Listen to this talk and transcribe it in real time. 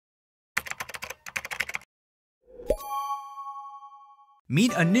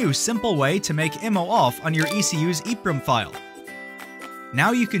Meet a new simple way to make Immo off on your ECU's EEPROM file.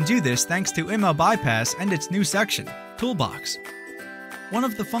 Now you can do this thanks to Immo Bypass and its new section, Toolbox. One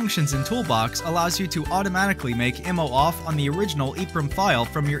of the functions in Toolbox allows you to automatically make Immo off on the original EEPROM file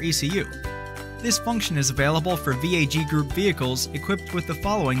from your ECU. This function is available for VAG Group vehicles equipped with the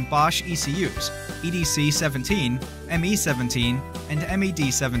following Bosch ECUs: EDC17, ME17, and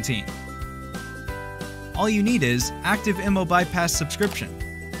MED17. All you need is active Immo Bypass subscription,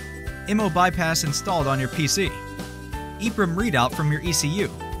 Immo Bypass installed on your PC, EEPROM readout from your ECU.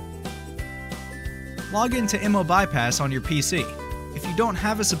 Log into Immo Bypass on your PC. If you don't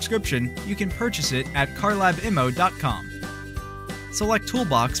have a subscription, you can purchase it at CarLabImmo.com. Select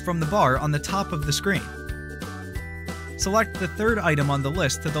Toolbox from the bar on the top of the screen. Select the third item on the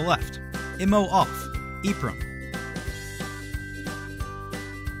list to the left, Immo Off, EEPROM.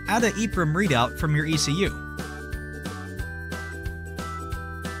 Add a EEPROM readout from your ECU.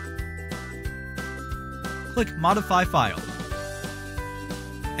 Click Modify File.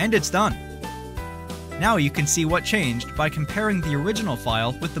 And it's done. Now you can see what changed by comparing the original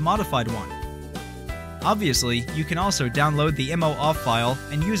file with the modified one. Obviously, you can also download the Immo Off file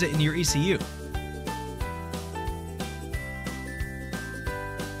and use it in your ECU.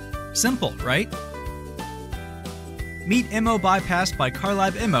 Simple, right? Meet Immo Bypass by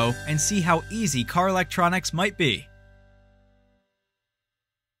CarLabImmo and see how easy car electronics might be.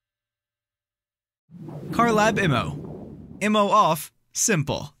 CarLabImmo. Immo Off,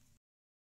 simple.